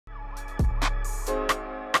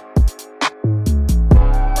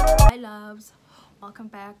loves, welcome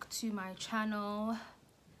back to my channel.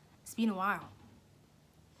 It's been a while.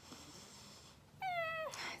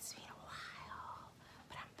 It's been a while,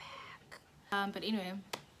 but I'm back. But anyway,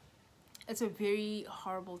 it's a very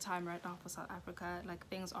horrible time right now for South Africa. Like,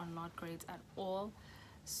 things are not great at all.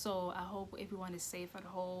 So I hope everyone is safe at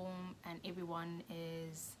home and everyone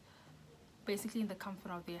is basically in the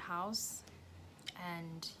comfort of their house.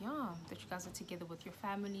 And yeah, that you guys are together with your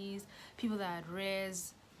families, people that are at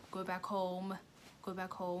res, go back home. I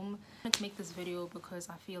wanted to make this video because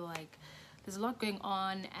I feel like there's a lot going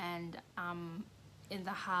on, and I'm in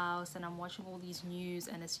the house and I'm watching all these news,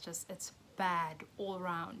 and it's bad all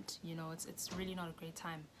around. You know, it's really not a great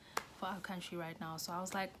time for our country right now. So I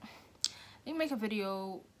was like, let me make a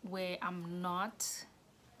video where I'm not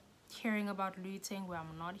hearing about looting, where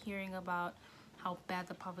I'm not hearing about how bad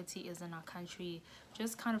the poverty is in our country,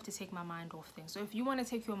 just kind of to take my mind off things. So if you want to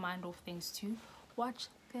take your mind off things too, watch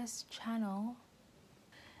this channel.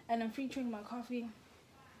 And I'm featuring my coffee.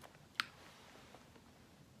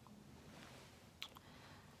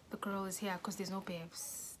 The girl is here because there's no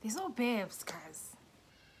babes. There's no babes, guys.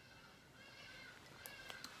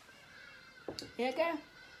 Yeah, okay.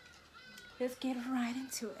 Let's get right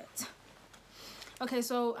into it. Okay,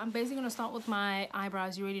 so I'm basically gonna start with my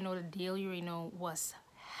eyebrows. You already know the deal. You already know what's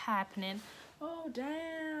happening. Oh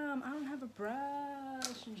damn, I don't have a brush,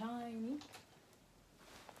 Johnny.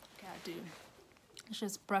 Okay, I do. Let's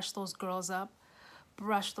just brush those girls up.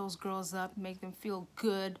 Brush those girls up, make them feel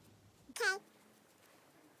good. Okay.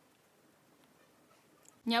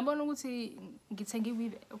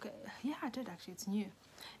 Okay, yeah, I did actually. It's new.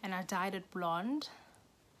 And I dyed it blonde.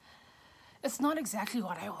 It's not exactly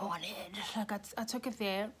what I wanted. Like, I took it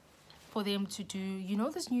there for them to do, you know,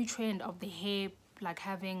 this new trend of the hair, like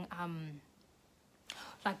having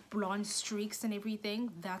like blonde streaks and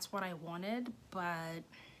everything. That's what I wanted, but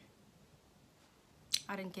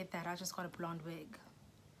I didn't get that. I just got a blonde wig.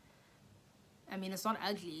 I mean, it's not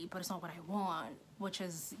ugly, but it's not what I want, which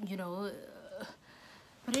is, you know,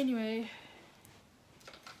 but anyway,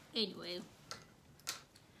 can't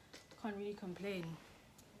really complain.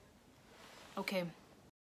 Okay.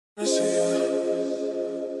 What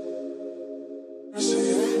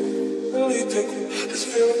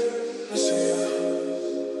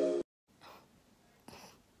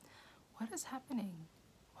is happening?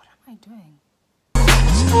 What am I doing?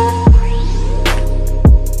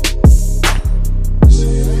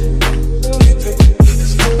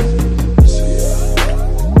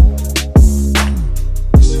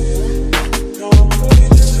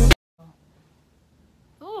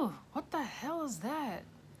 Oh, what the hell is that?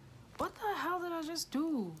 What the hell did I just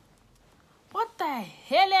do? What the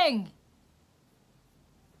helling?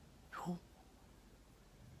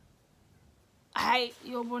 Hi,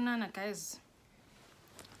 yo banana, guys.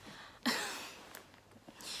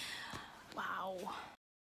 Wow.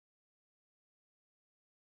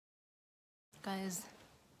 Guys.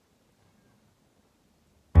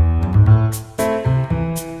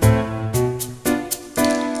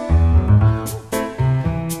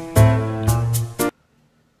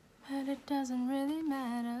 But it doesn't really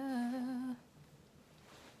matter.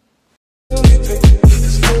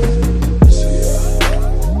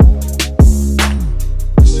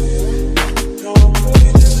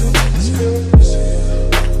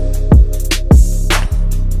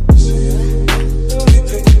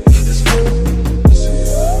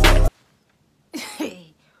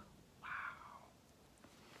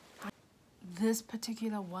 This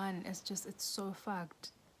particular one is just, it's so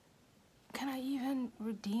fucked. Can I even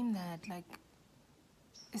redeem that? Like,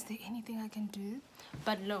 is there anything I can do?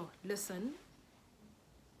 But no, listen.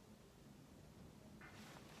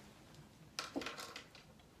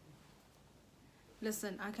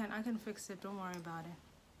 Listen, I can fix it. Don't worry about it.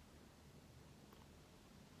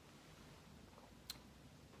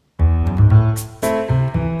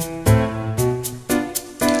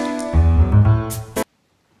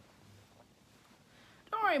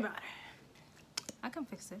 Don't worry about it. I can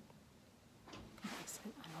fix it. I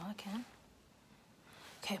know I can.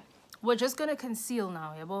 Okay, we're just gonna conceal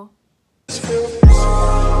now, yeah, boy. I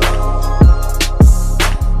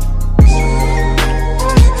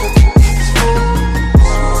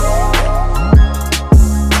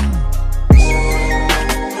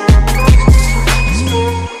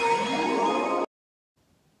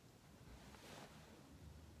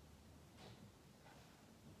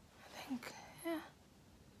think, yeah.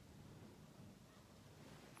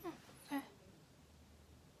 Okay.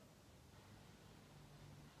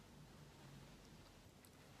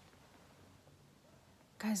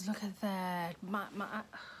 Guys, look at that. My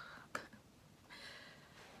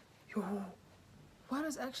yo. What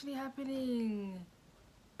is actually happening?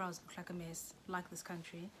 Brows look like a mess, like this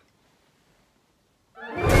country.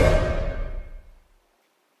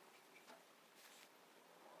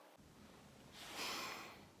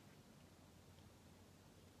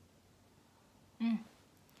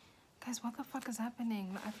 Guys, what the fuck is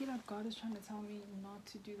happening? I feel like God is trying to tell me not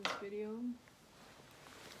to do this video.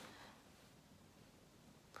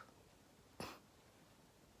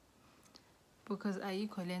 Because I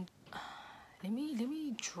equivalent. Let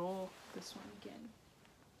me draw this one again.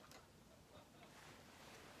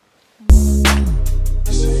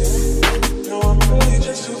 No, I'm really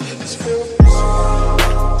just this feel.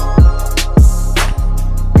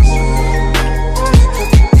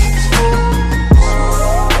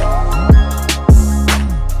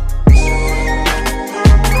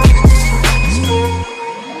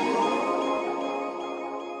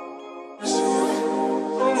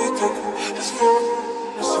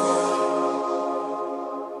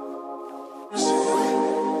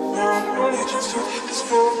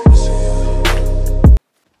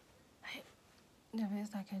 The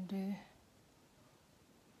best I can do.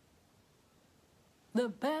 The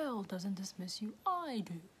bell doesn't dismiss you, I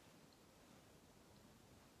do.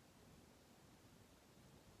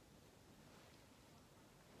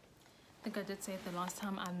 I think I did say it the last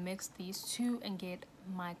time I mixed these two and get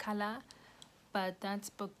my color, but that's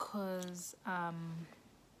because I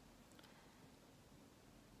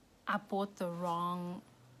bought the wrong,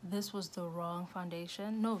 this was the wrong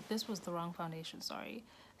foundation. No, this was the wrong foundation, sorry.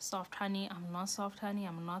 Soft honey, I'm not soft honey,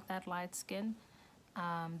 I'm not that light skin.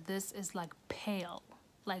 This is like pale,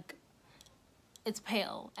 like it's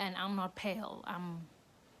pale, and I'm not pale. I'm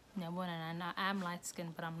light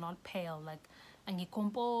skinned, but I'm not pale, like you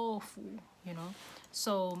know.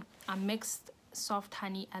 So I mixed soft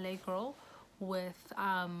honey LA Girl with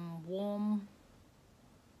warm,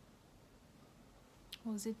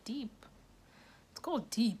 what was it, deep, it's called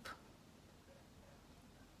deep.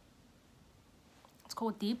 It's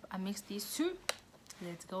called deep. I mixed these two.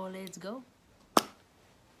 Let's go, let's go. I'm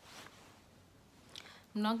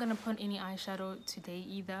not gonna put any eyeshadow today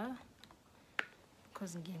either,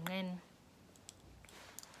 because again,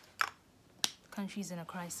 the country's in a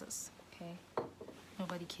crisis. Okay,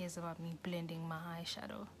 nobody cares about me blending my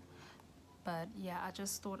eyeshadow. But yeah, I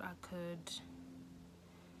just thought I could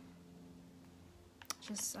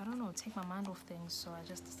just, I don't know, take my mind off things. So I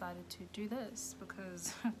just decided to do this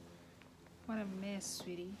because what a mess,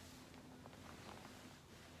 sweetie.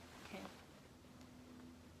 Okay.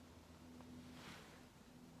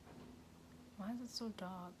 Why is it so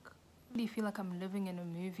dark? I really feel like I'm living in a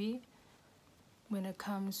movie when it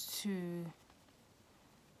comes to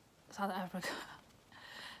South Africa.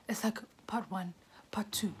 It's like part 1,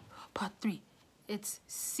 part 2, part 3. It's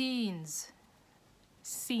scenes,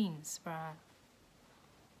 bruh.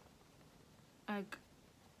 Like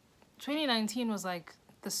 2019 was like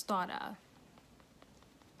the starter.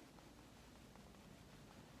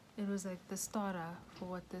 It was like the starter for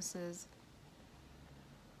what this is.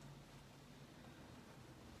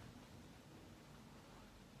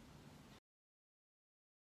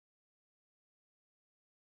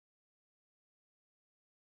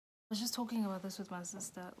 I was just talking about this with my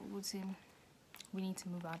sister. We need to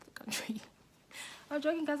move out of the country. I'm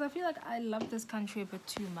joking, guys. I feel like I love this country a bit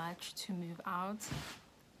too much to move out.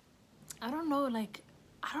 I don't know, like,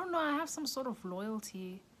 I don't know. I have some sort of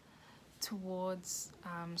loyalty towards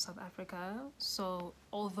South Africa. So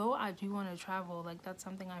although I do want to travel, like, that's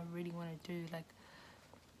something I really want to do. Like,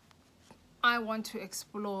 I want to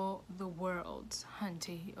explore the world,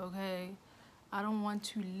 hunty, okay? I don't want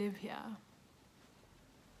to live here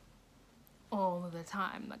all the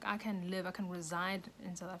time. Like, I can reside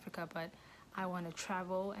in South Africa, but I want to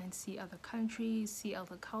travel and see other countries, see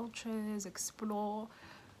other cultures, explore.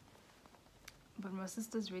 But my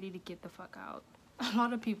sister's ready to get the fuck out. A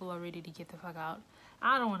lot of people are ready to get the fuck out.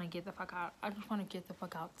 I don't want to get the fuck out. I just want to get the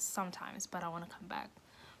fuck out sometimes, but I want to come back.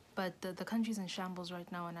 But the country's in shambles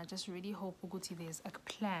right now, and I just really hope Uguti there's a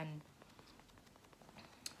plan.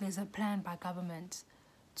 There's a plan by government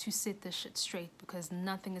to set this shit straight, because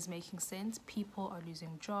nothing is making sense. People are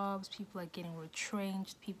losing jobs. People are getting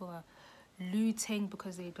retrenched. People are looting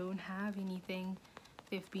because they don't have anything.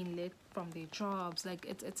 They've been let from their jobs. Like,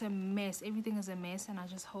 it's a mess. Everything is a mess, and I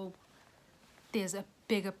just hope there's a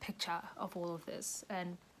bigger picture of all of this.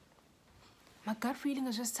 And my gut feeling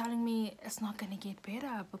is just telling me it's not gonna get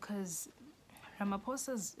better, because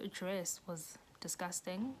Ramaphosa's address was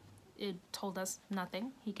disgusting. It told us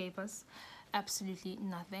nothing. He gave us absolutely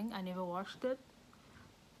nothing. I never watched it,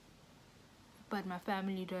 but my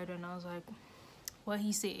family did, and I was like, what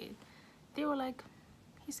he said. They were like,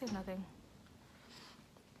 he said nothing.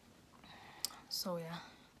 So yeah.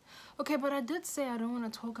 Okay, but I did say I don't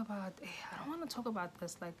want to talk about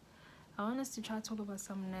this. Like, I want us to try to talk about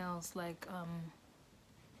something else, like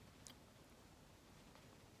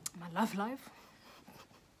my love life.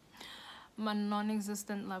 My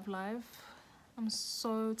non-existent love life. I'm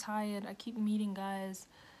so tired. I keep meeting guys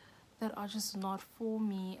that are just not for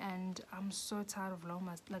me, and I'm so tired of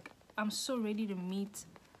lomas. Like, I'm so ready to meet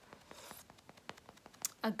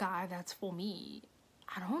a guy that's for me.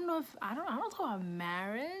 I don't talk about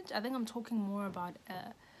marriage. I think I'm talking more about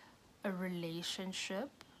a relationship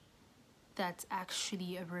that's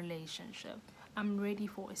actually a relationship. I'm ready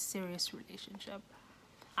for a serious relationship.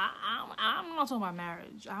 I'm not talking about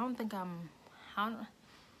marriage. I don't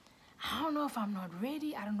know if I'm not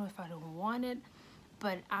ready. I don't know if I don't want it,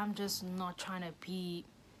 but I'm just not trying to be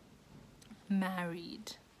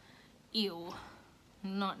married. Ew,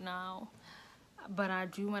 not now. But I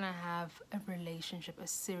do want to have a relationship, a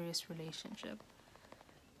serious relationship,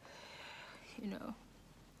 you know,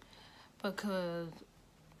 because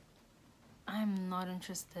I'm not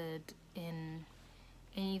interested in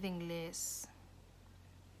anything less.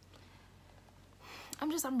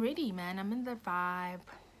 I'm ready, man. I'm in that vibe,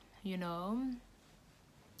 you know.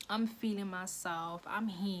 I'm feeling myself. I'm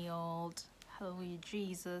healed. Hallelujah,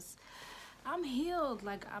 Jesus. I'm healed.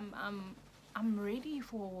 Like, I'm ready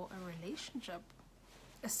for a relationship,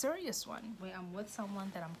 a serious one, where I'm with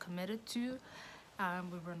someone that I'm committed to.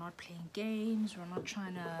 We're not playing games. We're not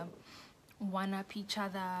trying to one up each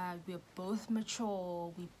other. We're both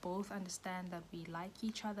mature. We both understand that we like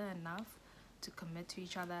each other enough to commit to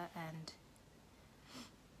each other. And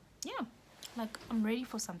yeah, like, I'm ready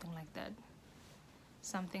for something like that.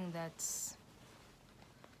 Something that's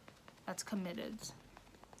committed.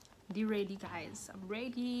 Be ready, guys. I'm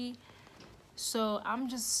ready. So I'm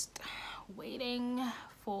just waiting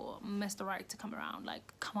for Mr. Right to come around.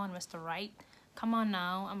 Like, come on, Mr. Right. Come on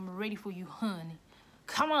now. I'm ready for you, honey.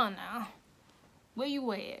 Come on now. Where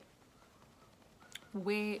you at?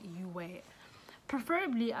 Where you at?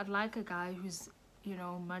 Preferably, I'd like a guy who's, you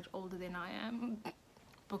know, much older than I am.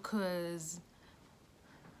 Because,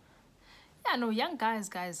 yeah, no, young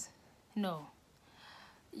guys, no.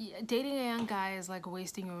 Yeah, dating a young guy is like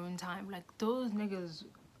wasting your own time. Like, those niggas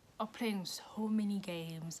are playing so many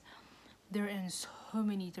games. They're in so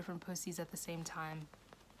many different pussies at the same time.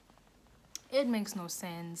 It makes no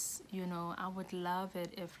sense, you know. I would love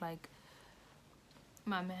it if, like,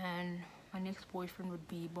 my next boyfriend would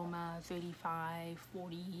be Boma 35,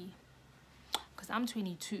 40, because I'm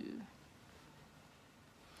 22.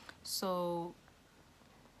 So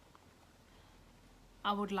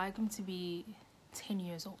I would like him to be 10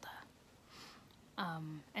 years older.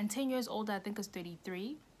 And 10 years older, I think, is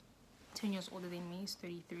 33. 10 years older than me is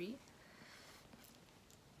 33.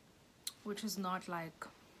 Which is not like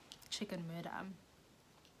chicken murder.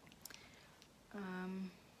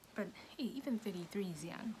 But hey, even 33 is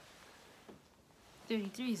young.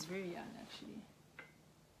 33 is very young, actually.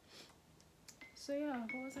 So yeah,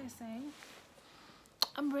 what was I saying?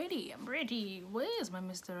 I'm ready. Where is my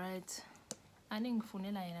Mr. Right? I didn't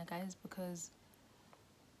funela, guys, because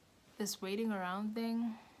this waiting around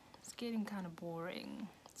thing, it's getting kind of boring.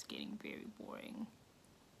 It's getting very boring.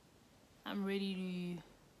 I'm ready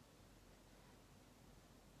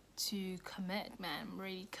to commit, man. I'm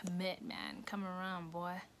ready to commit, man. Come around,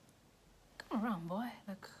 boy. Come around, boy.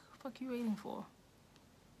 Like, fuck you waiting for?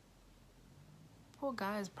 Poor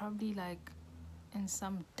guy is probably like in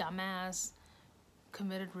some dumbass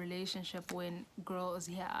committed relationship when girl is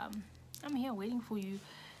here. I'm here waiting for you,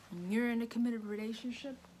 and you're in a committed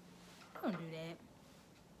relationship. Don't do that.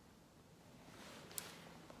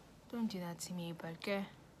 Don't do that to me, but okay.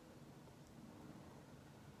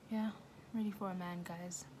 Yeah, ready for a man,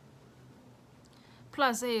 guys.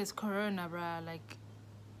 Plus, hey, it's Corona, bruh. Like,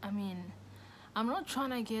 I mean, I'm not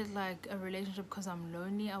trying to get like a relationship because I'm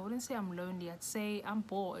lonely. I wouldn't say I'm lonely. I'd say I'm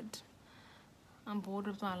bored. I'm bored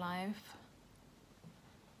with my life.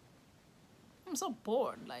 I'm so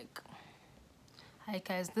bored. Like, hi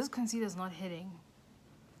guys, this concealer is not hitting.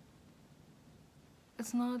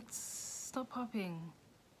 It's not. Stop popping.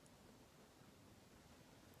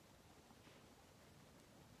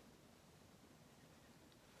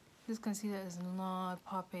 This concealer is not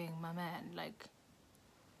popping, my man. Like,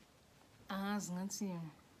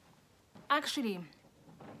 actually,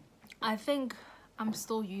 I think I'm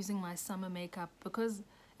still using my summer makeup because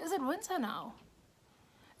is it winter now?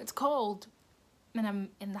 It's cold and I'm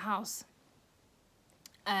in the house.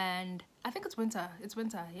 And I think it's winter. It's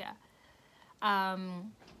winter, yeah.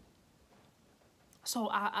 So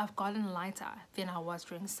I've gotten lighter than I was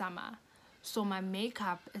during summer. So my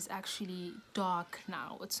makeup is actually dark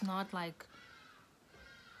now. It's not like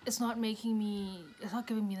it's not making me, it's not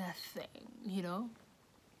giving me that thing, you know?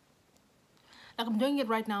 Like I'm doing it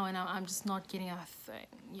right now and I'm just not getting a thing.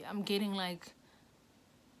 Yeah, I'm getting like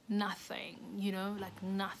nothing, you know, like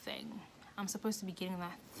nothing. I'm supposed to be getting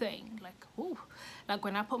that thing, like, ooh. Like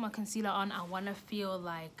when I put my concealer on, I want to feel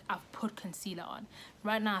like I've put concealer on.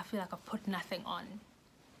 Right now I feel like I've put nothing on.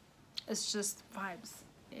 It's just vibes.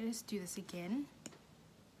 Let's do this again.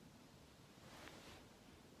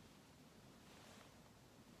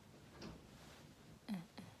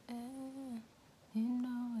 You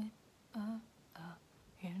know it,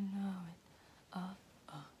 you know it,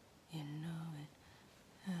 you know it.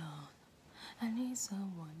 Oh, I need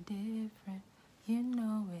someone different. You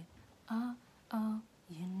know it,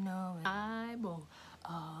 you know it. Eyeball,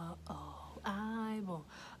 eyeball,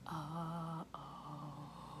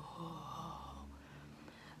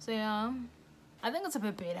 So yeah, I think it's a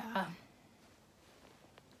bit better.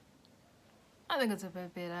 I think it's a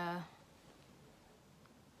bit better.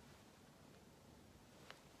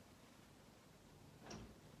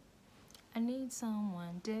 I need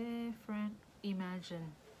someone different.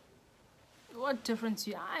 Imagine. What difference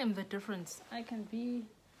you? I am the difference. I can be.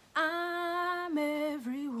 I'm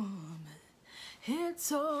every woman.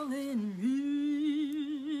 It's all in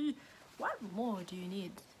me. What more do you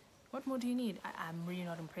need? What more do you need? I'm really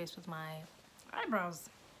not impressed with my eyebrows.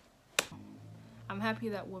 I'm happy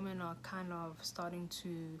that women are kind of starting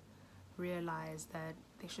to realize that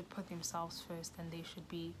they should put themselves first and they should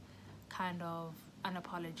be kind of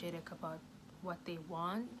unapologetic about what they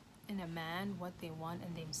want in a man, what they want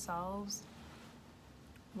in themselves,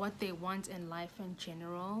 what they want in life in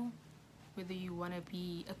general. Whether you want to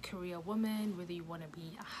be a career woman, whether you want to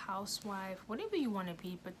be a housewife, whatever you want to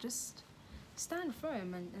be, but just stand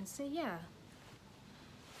firm and say yeah.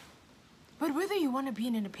 But whether you want to be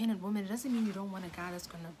an independent woman, it doesn't mean you don't want a guy that's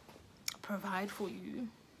going to provide for you.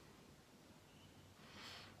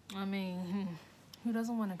 I mean, who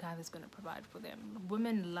doesn't want a guy that's going to provide for them?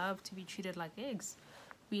 Women love to be treated like eggs.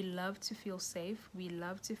 We love to feel safe. We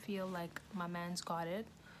love to feel like my man's got it.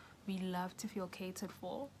 We love to feel catered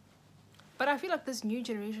for. But I feel like this new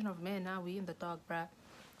generation of men, now we in the dark, bruh.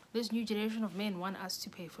 This new generation of men want us to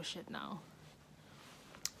pay for shit now.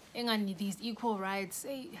 And these equal rights,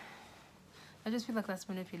 hey, I just feel like that's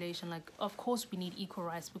manipulation. Like, of course we need equal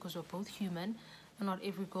rights because we're both human and not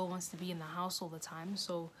every girl wants to be in the house all the time.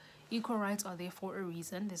 So equal rights are there for a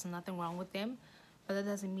reason. There's nothing wrong with them. But that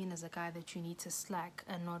doesn't mean as a guy that you need to slack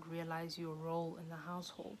and not realize your role in the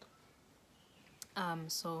household.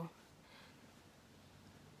 So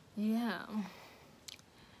yeah,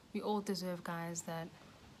 we all deserve guys that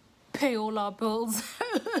pay all our bills.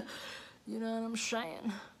 You know what I'm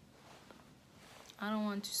saying? I don't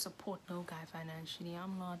want to support no guy financially.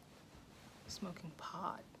 I'm not smoking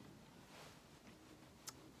pot.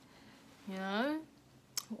 You know?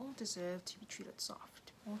 We all deserve to be treated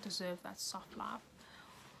soft. We all deserve that soft life.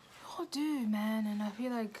 We all do, man. And I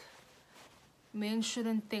feel like men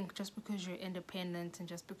shouldn't think just because you're independent and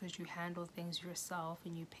just because you handle things yourself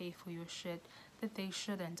and you pay for your shit that they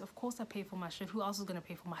shouldn't. Of course I pay for my shit. Who else is gonna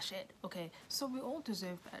pay for my shit? Okay, so we all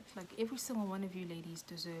deserve that. Like every single one of you ladies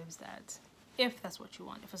deserves that. If that's what you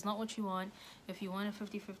want. If it's not what you want, if you want a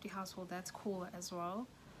 50-50 household, that's cool as well.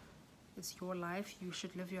 It's your life. You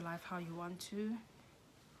should live your life how you want to.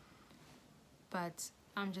 But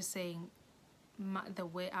I'm just saying, the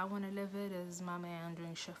way I want to live it is my man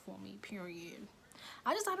doing shit for me, period.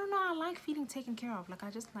 I don't know, I like feeling taken care of. Like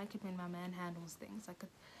I just like it when my man handles things. Like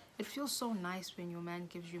it feels so nice when your man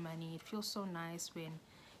gives you money. It feels so nice when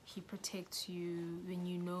he protects you, when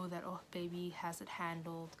you know that, oh, baby has it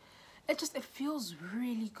handled. It feels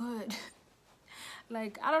really good.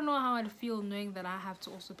 Like, I don't know how I'd feel knowing that I have to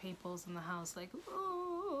also pay bills in the house. Like,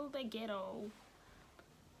 oh, the ghetto.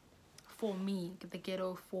 For me. The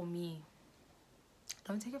ghetto for me.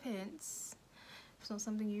 Don't take offense. If it's not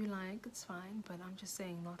something you like, it's fine. But I'm just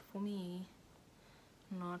saying, not for me.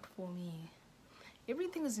 Not for me.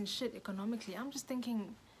 Everything is in shit economically. I'm just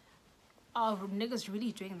thinking, are niggas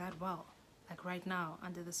really doing that well? Like, right now,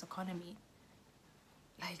 under this economy.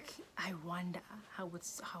 Like, I wonder how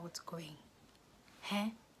it's going. Huh?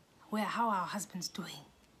 How are our husbands doing?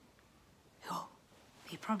 Yo,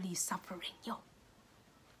 they probably suffering. Yo.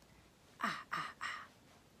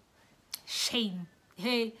 Shame.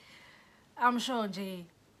 Hey, I'm sure, Jay,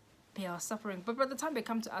 they are suffering. But by the time they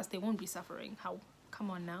come to us, they won't be suffering. How?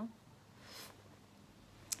 Come on now.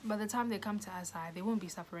 By the time they come to us, they won't be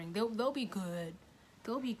suffering. They'll be good.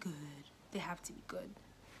 They'll be good. They have to be good.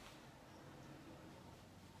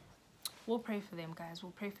 We'll pray for them, guys.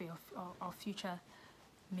 We'll pray for our future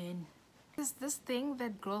men. this thing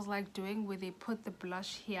that girls like doing where they put the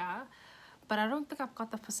blush here, but I don't think I've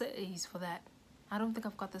got the facilities for that. I don't think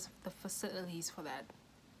I've got the facilities for that.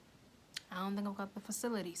 I don't think I've got the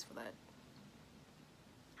facilities for that.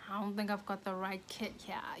 I don't think I've got the right kit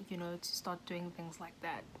here, you know, to start doing things like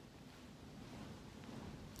that.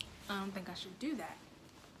 I don't think I should do that.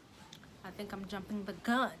 I think I'm jumping the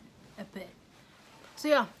gun a bit. So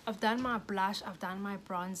yeah, I've done my blush, I've done my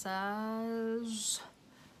bronzers.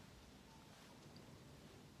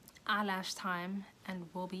 Eyelash time, and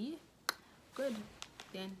we'll be good.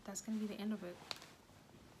 Then that's gonna be the end of it.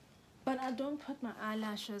 But I don't put my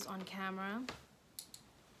eyelashes on camera.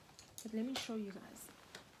 But let me show you guys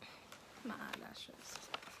my eyelashes.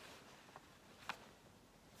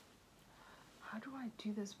 How do I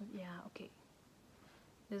do this with, yeah, okay.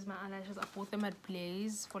 There's my eyelashes. I bought them at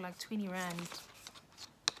Blaze for like 20 rand.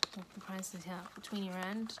 The price is here for 20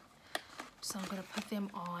 rand. So I'm gonna put them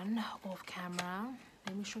on off camera.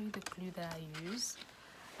 Let me show you the glue that I use.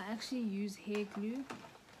 I actually use hair glue.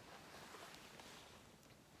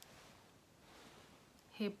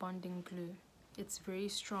 Hair bonding glue. It's very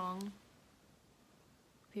strong.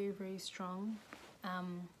 Very, very strong.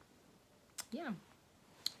 Yeah,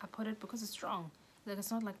 I put it because it's strong. Like,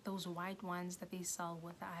 it's not like those white ones that they sell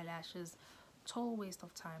with the eyelashes. Total waste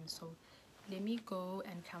of time. So let me go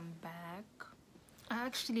and come back. I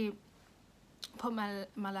actually put my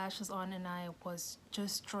lashes on and I was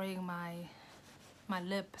just drawing my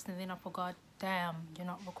lips, and then I forgot, damn, you're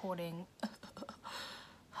not recording. How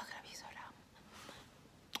could I be so dumb?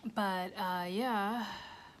 But yeah,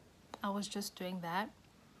 I was just doing that.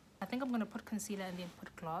 I think I'm gonna put concealer and then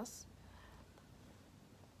put gloss.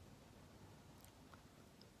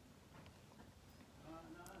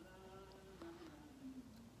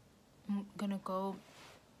 I'm gonna go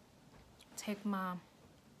take my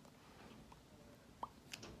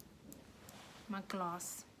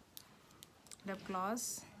gloss, lip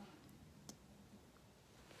gloss.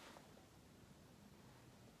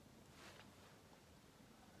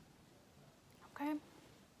 Okay,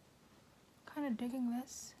 kind of digging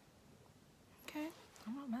this. Okay,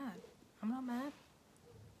 I'm not mad. I'm not mad.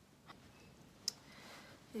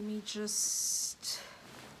 Let me just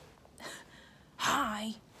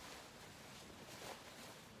hi.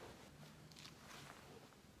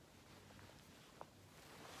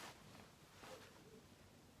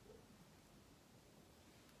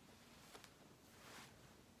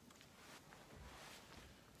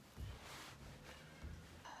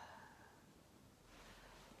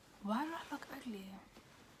 Why do I look ugly?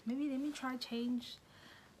 Maybe let me try change.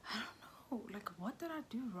 I don't know. Like, what did I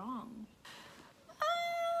do wrong?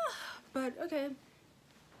 But okay.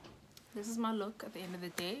 This is my look at the end of the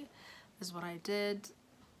day. This is what I did.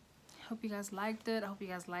 Hope you guys liked it. I hope you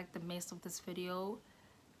guys liked the mess of this video.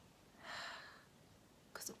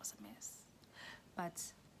 Because it was a mess.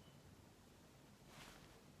 But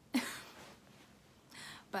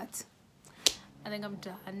I think I'm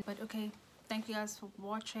done. But okay. Thank you guys for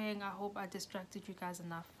watching. I hope I distracted you guys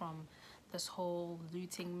enough from this whole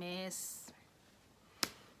looting mess.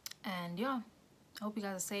 And yeah, I hope you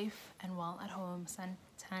guys are safe and well at home. Sun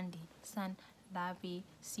Tandy, Sun Lavi.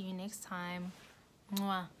 See you next time.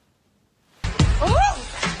 Mwah. Oh!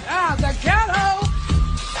 Ah, the ghetto!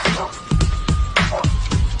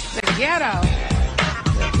 The ghetto!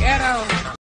 The ghetto!